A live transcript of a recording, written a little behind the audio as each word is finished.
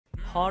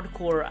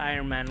Hardcore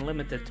Iron Man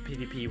limited to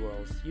PvP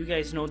worlds. You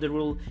guys know the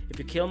rule, if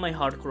you kill my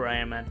Hardcore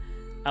Iron Man,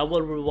 I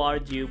will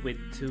reward you with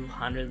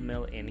 200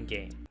 mil in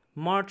game.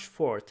 March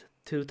 4th,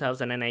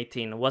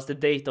 2018 was the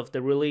date of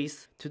the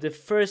release to the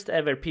first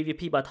ever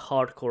PvP but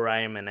Hardcore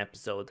Iron Man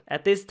episode.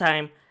 At this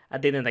time, I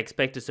didn't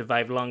expect to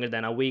survive longer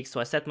than a week, so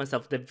I set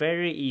myself the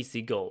very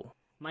easy goal.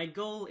 My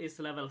goal is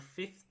level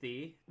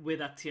 50 with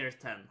a tier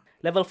 10.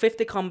 Level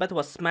 50 combat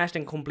was smashed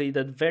and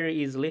completed very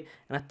easily,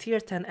 and a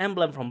tier 10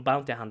 emblem from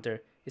Bounty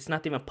Hunter is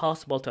not even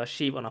possible to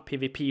achieve on a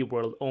PvP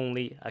world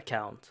only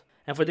account.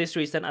 And for this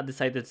reason I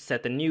decided to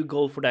set a new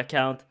goal for the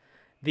account,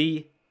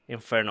 the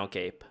Inferno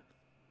Cape.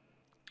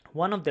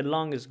 One of the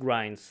longest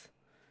grinds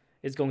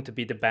is going to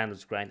be the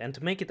Bandits grind, and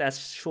to make it as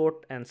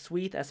short and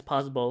sweet as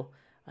possible,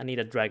 I need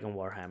a Dragon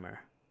Warhammer.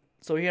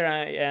 So here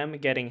I am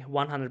getting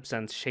 100%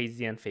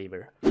 Shadian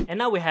favor. And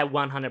now we have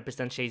 100%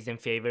 Shadian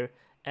favor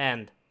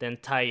and the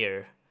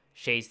entire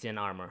Shadian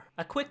armor.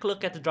 A quick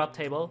look at the drop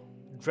table.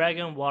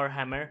 Dragon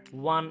Warhammer,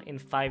 1 in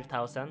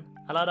 5,000.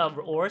 A lot of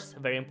ores,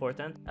 very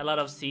important. A lot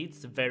of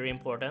seeds, very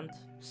important.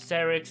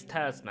 Seric's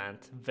Talisman,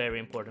 very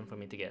important for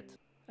me to get.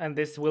 And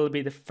this will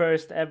be the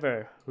first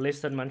ever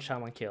Lizardman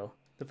Shaman kill.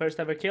 The first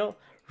ever kill,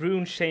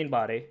 Rune Chain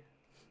Body.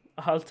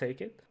 I'll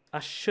take it. I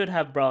should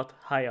have brought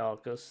High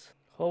Alcus.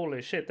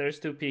 Holy shit, there's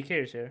 2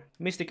 PKs here.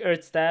 Mystic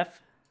Earth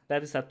Staff,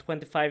 that is a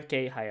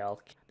 25k High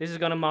Alc. This is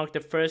gonna mark the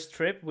first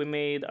trip we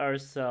made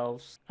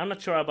ourselves. I'm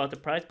not sure about the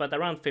price, but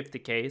around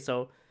 50k,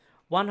 so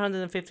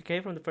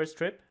 150k from the first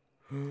trip.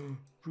 Rune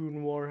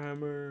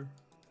Warhammer.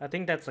 I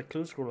think that's a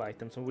clue scroll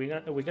item, so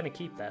we're gonna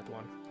keep that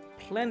one.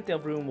 Plenty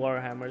of Rune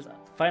Warhammers.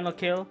 Final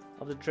kill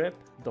of the trip.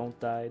 Don't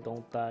die,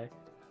 don't die.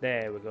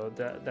 There we go,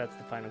 that's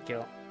the final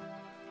kill.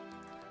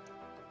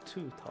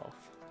 Too tough.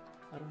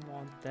 I don't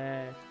want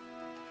that.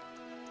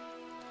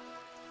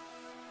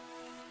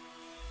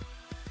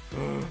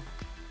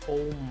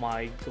 Oh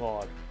my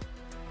god.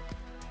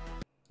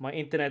 My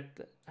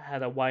internet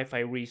had a Wi-Fi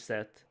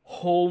reset.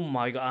 Oh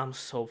my god, I'm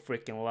so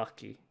freaking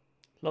lucky.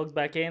 Logged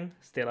back in,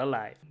 still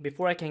alive.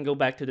 Before I can go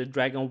back to the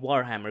Dragon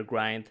Warhammer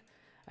grind,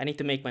 I need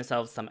to make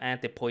myself some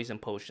anti-poison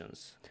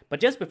potions. But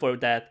just before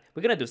that,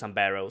 we're gonna do some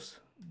barrows.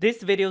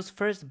 This video's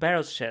first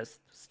barrows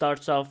chest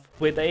starts off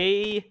with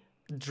a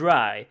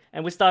dry,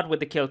 and we start with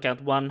the kill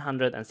count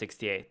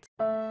 168.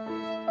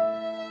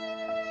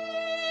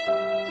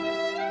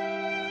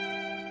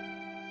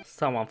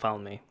 Someone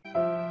found me.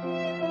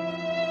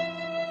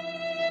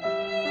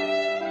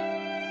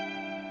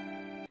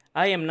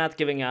 I am not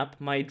giving up.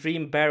 My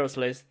dream barrows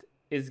list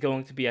is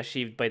going to be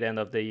achieved by the end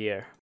of the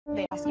year.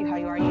 They ask you how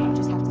you are, you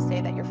just have to say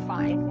that you're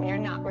fine when you're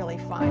not really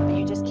fine, but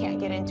you just can't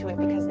get into it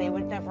because they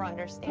would never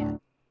understand.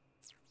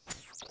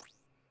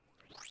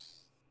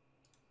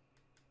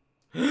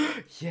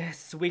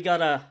 Yes, we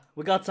got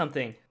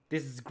something.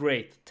 This is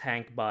great.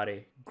 Tank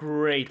body.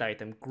 Great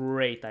item,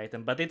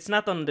 but it's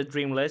not on the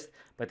dream list,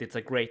 but it's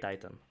a great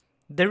item.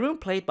 The rune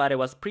plate body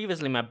was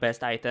previously my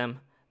best item.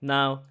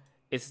 Now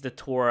it's the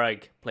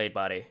Tuareg plate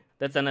body.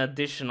 That's an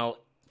additional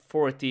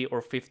 40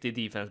 or 50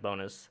 defense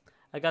bonus.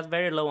 I got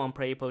very low on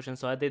prey potions,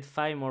 so I did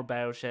 5 more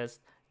barrel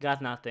chests,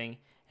 got nothing,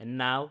 and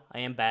now I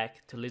am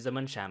back to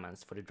Lizardman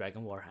Shamans for the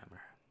Dragon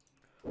Warhammer.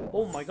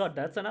 Oh my god,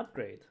 that's an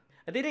upgrade.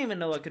 I didn't even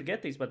know I could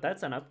get these, but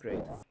that's an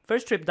upgrade.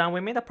 First trip down,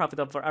 we made a profit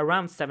of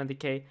around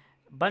 70k,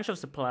 bunch of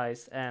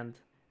supplies, and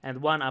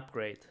 1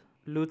 upgrade.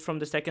 Loot from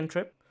the second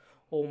trip.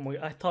 Oh my,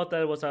 I thought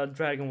that was a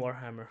Dragon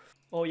Warhammer.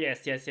 Oh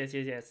yes. This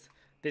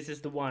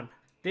is the one.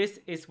 This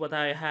is what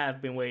I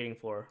have been waiting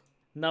for.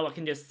 Now I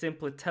can just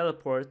simply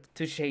teleport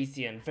to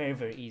Shadian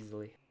very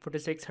easily. For the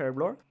 6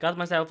 Herblore, got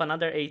myself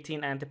another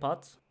 18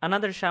 antipots.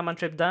 Another shaman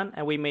trip done,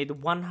 and we made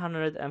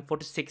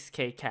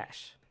 146k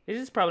cash. This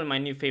is probably my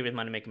new favorite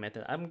money making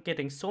method. I'm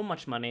getting so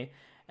much money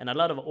and a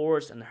lot of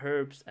ores and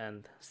herbs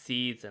and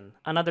seeds. And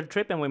another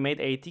trip and we made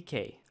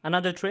 80k.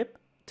 Another trip,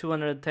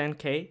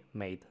 210k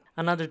made.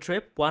 Another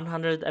trip,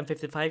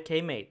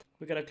 155k made.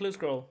 We got a clue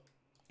scroll.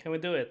 Can we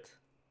do it?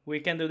 We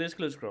can do this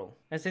clue scroll.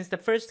 And since the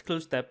first clue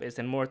step is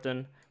in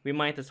Morton, we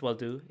might as well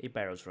do a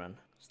barrows run.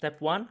 Step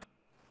 1,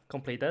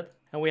 completed.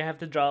 And we have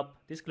to drop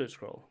this clue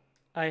scroll.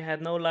 I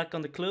had no luck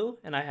on the clue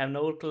and I have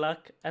no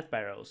luck at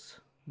barrows.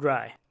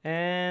 Dry.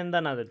 And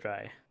another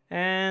dry.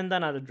 And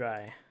another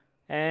dry.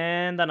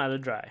 And another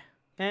dry.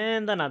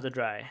 And another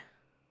dry.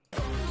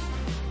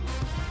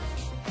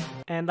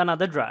 And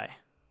another dry.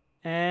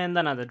 And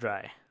another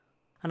dry.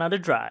 Another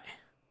dry.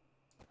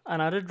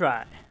 Another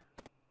dry.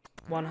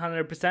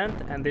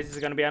 100%, and this is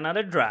gonna be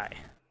another dry.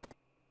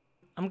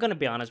 I'm gonna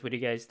be honest with you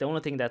guys, the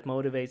only thing that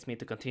motivates me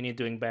to continue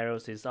doing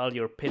barrows is all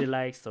your pity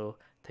likes, so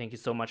thank you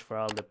so much for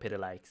all the pity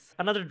likes.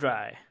 Another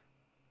dry.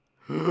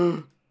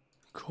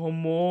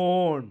 Come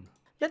on.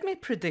 Let me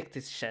predict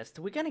this chest.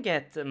 We're gonna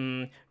get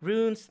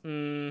runes,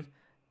 and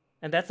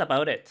that's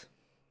about it.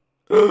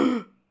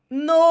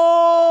 No!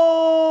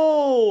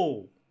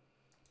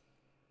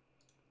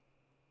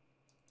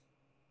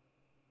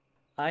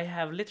 I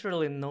have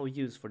literally no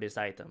use for this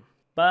item,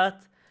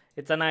 but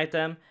it's an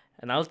item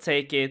and I'll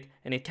take it,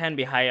 and it can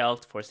be high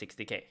alt for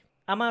 60k.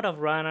 I'm out of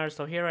runners,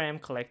 so here I am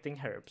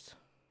collecting herbs.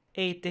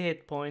 80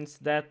 hit points,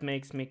 that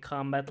makes me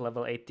combat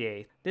level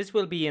 88. This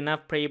will be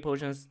enough prayer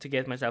potions to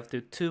get myself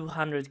to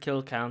 200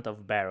 kill count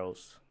of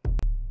barrels.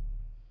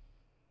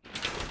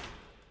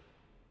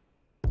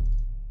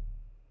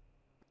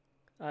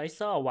 I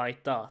saw a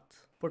white dot.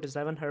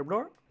 47 herb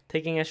lore.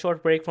 Taking a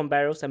short break from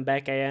barrows and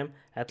back I am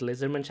at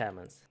Lizardman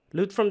Shamans.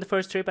 Loot from the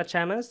first trip at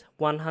Shamans,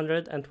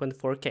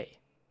 124k.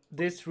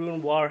 This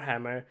rune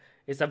Warhammer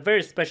is a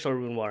very special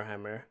rune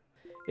Warhammer.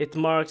 It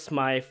marks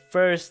my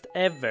first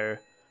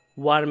ever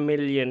 1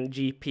 million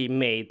GP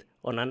made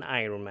on an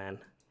Iron Man.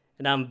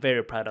 And I'm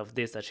very proud of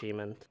this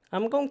achievement.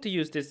 I'm going to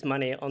use this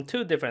money on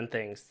two different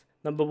things.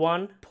 Number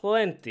one,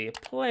 plenty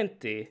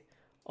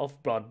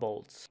of blood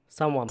bolts.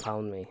 Someone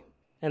pound me.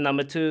 And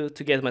number two,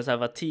 to get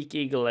myself a teak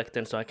eagle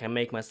lectern so I can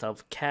make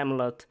myself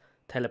Camelot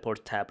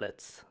teleport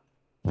tablets.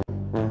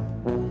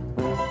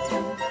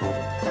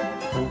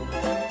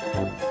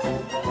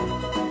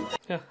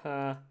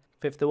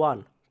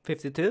 51,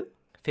 52,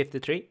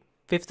 53,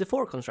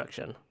 54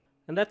 construction.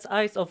 And that's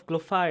Eyes of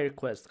Glowfire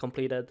quest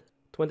completed.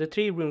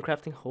 23 rune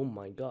crafting, oh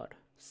my god.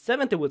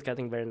 70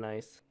 woodcutting, very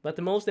nice. But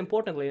the most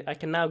importantly, I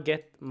can now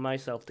get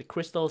myself the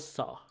crystal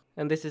saw.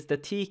 And this is the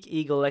teak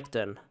eagle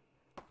lectern,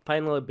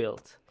 finally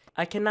built.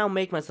 I can now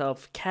make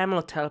myself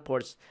Camelot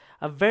teleports,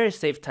 a very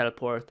safe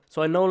teleport,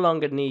 so I no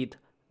longer need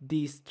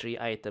these 3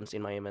 items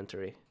in my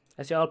inventory.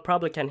 As you all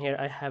probably can hear,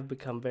 I have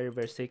become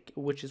very sick,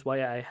 which is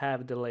why I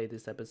have delayed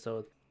this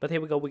episode. But here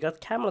we go, we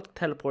got Camelot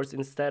teleports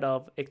instead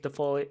of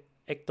Ectophile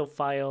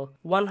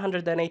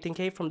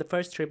 118k from the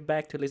first trip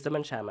back to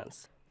Lizardman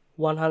Shamans.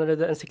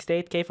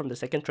 168k from the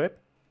second trip.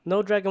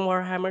 No Dragon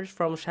Warhammers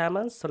from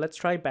Shamans, so let's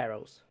try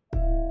barrows.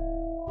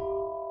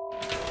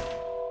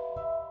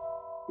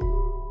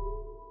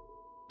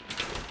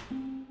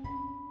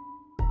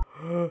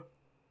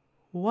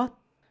 What?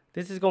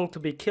 This is going to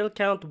be kill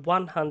count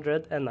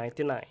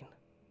 199.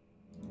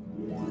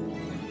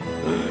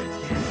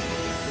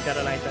 Yes, we got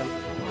an item.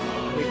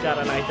 We got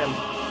an item.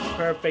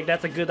 Perfect,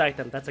 that's a good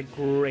item. That's a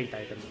great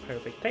item.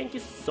 Perfect, thank you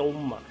so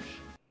much.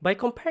 By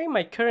comparing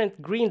my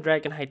current green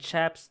dragonhide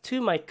chaps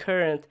to my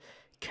current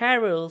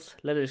Carol's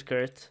leather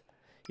skirt,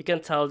 you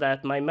can tell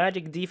that my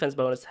magic defense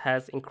bonus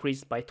has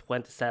increased by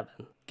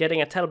 27.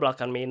 Getting a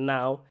teleblock on me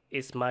now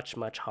is much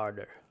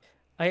harder.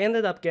 I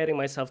ended up getting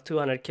myself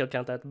 200 kill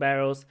count at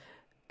barrows,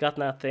 got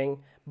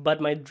nothing,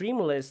 but my dream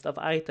list of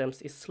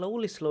items is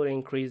slowly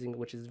increasing,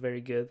 which is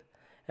very good.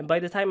 And by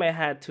the time I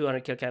had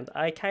 200 kill count,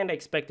 I kinda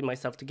expected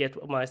myself to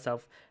get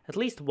myself at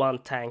least 1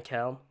 tank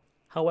helm.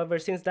 However,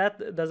 since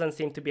that doesn't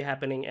seem to be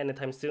happening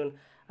anytime soon,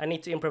 I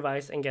need to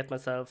improvise and get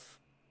myself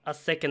a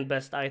second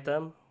best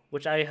item,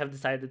 which I have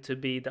decided to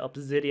be the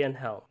Obsidian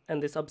Helm.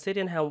 And this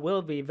Obsidian Helm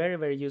will be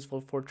very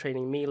useful for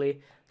training melee,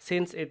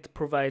 since it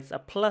provides a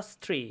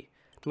 +3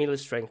 melee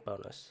strength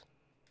bonus.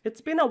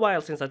 It's been a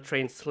while since I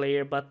trained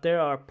Slayer, but there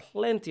are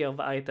plenty of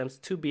items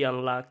to be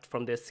unlocked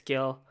from this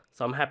skill,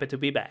 so I'm happy to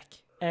be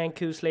back. And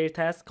Q Slayer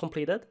task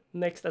completed.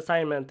 Next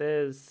assignment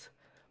is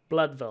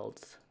Blood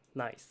Velds.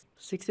 Nice.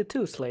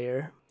 62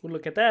 Slayer.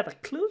 Look at that, a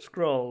clue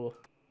scroll.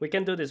 We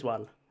can do this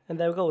one. And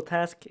there we go,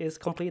 task is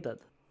completed.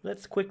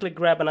 Let's quickly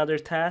grab another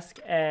task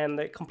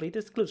and complete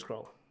this clue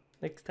scroll.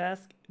 Next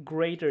task,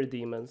 Greater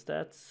Demons.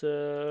 That's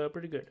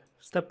pretty good.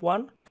 Step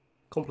 1,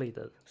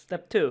 completed.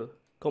 Step 2,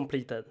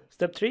 completed.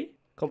 Step 3,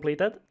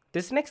 completed.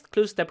 This next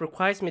clue step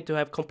requires me to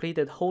have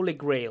completed Holy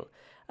Grail,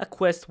 a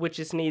quest which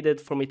is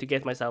needed for me to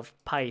get myself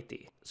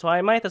piety. So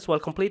I might as well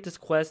complete this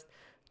quest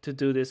to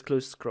do this clue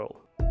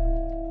scroll.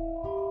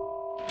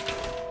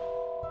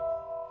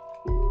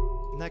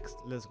 Next,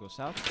 let's go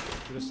south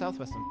to the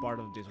southwestern part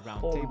of this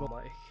round Oh table.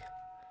 my.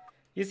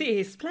 You see,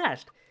 he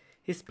splashed.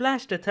 He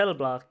splashed the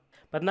teleblock,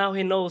 but now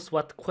he knows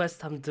what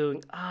quest I'm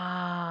doing.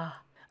 I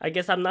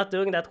guess I'm not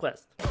doing that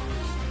quest.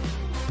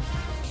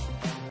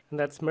 And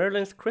that's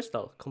Merlin's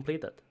Crystal,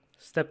 completed.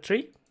 Step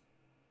 3,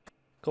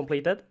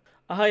 completed.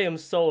 I am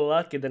so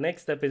lucky, the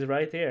next step is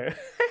right here.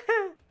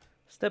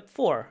 Step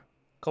 4,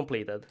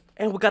 completed.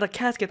 And we got a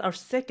casket, our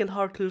second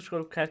hard clue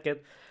scroll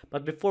casket.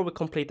 But before we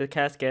complete the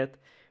casket,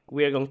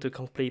 we are going to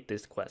complete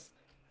this quest.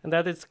 And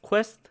that is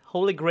quest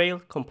Holy Grail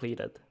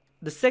completed.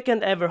 The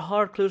second ever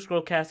hard clue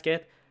scroll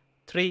casket.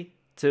 3,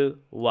 2,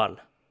 1.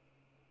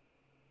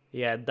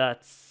 Yeah,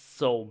 that's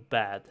so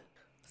bad.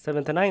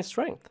 79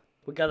 strength.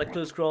 We got a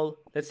clue scroll.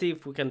 Let's see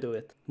if we can do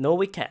it. No,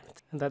 we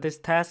can't. And that is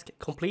task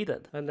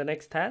completed. And the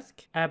next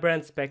task,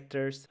 Aberrant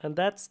Spectres. And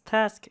that's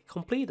task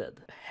completed.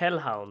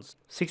 Hellhounds.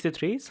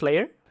 63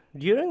 Slayer.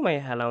 During my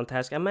Hellhound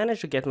task, I managed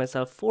to get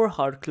myself 4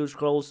 hard clue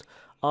scrolls,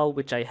 all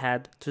which I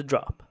had to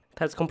drop.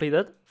 Task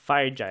completed.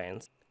 Fire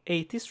Giants.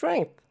 80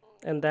 strength.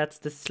 And that's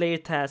the Slayer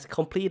task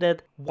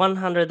completed.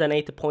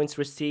 180 points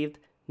received.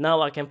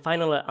 Now I can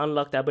finally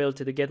unlock the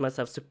ability to get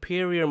myself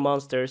superior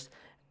monsters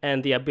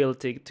and the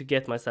ability to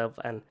get myself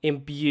an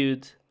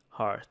imbued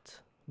heart.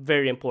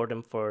 Very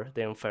important for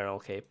the Infernal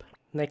Cape.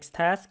 Next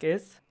task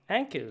is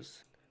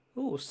Ankus.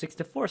 Ooh,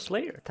 64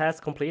 Slayer.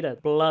 Task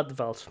completed. Blood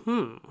Velds.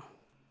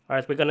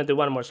 Alright, we're gonna do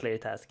one more Slayer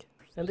task.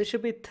 And this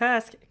should be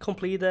task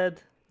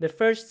completed. The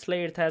first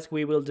Slayer task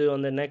we will do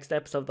on the next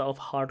episode of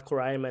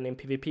Hardcore Iron Man in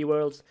PvP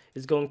Worlds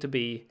is going to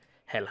be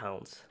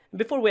Hellhounds.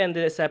 Before we end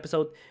this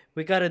episode,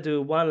 we gotta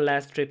do one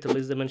last trip to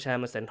Lisbon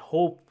Shamus and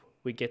hope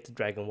we get the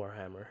Dragon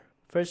Warhammer.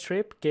 First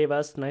trip gave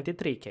us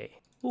 93k.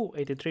 Ooh,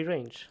 83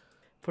 range.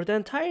 For the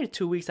entire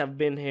 2 weeks I've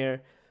been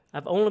here,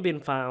 I've only been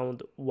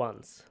found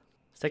once.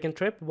 Second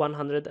trip,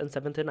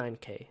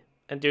 179k.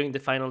 And during the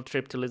final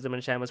trip to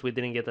Lisbon Shamus, we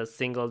didn't get a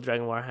single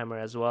Dragon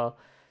Warhammer as well.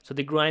 So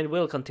the grind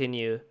will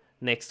continue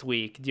next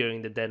week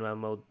during the Deadman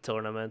Mode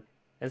tournament.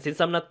 And since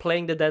I'm not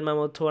playing the Deadman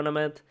Mode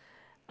tournament,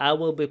 I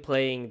will be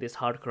playing this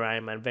Hardcore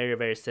Iron Man very,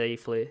 very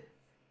safely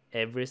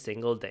every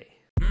single day.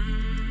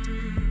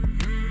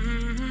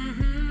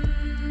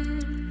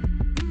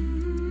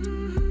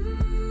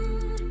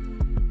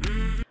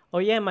 Oh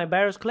yeah, my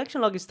Barrows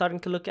collection log is starting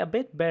to look a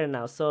bit better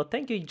now, so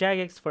thank you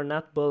Jagex for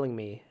not bullying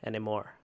me anymore.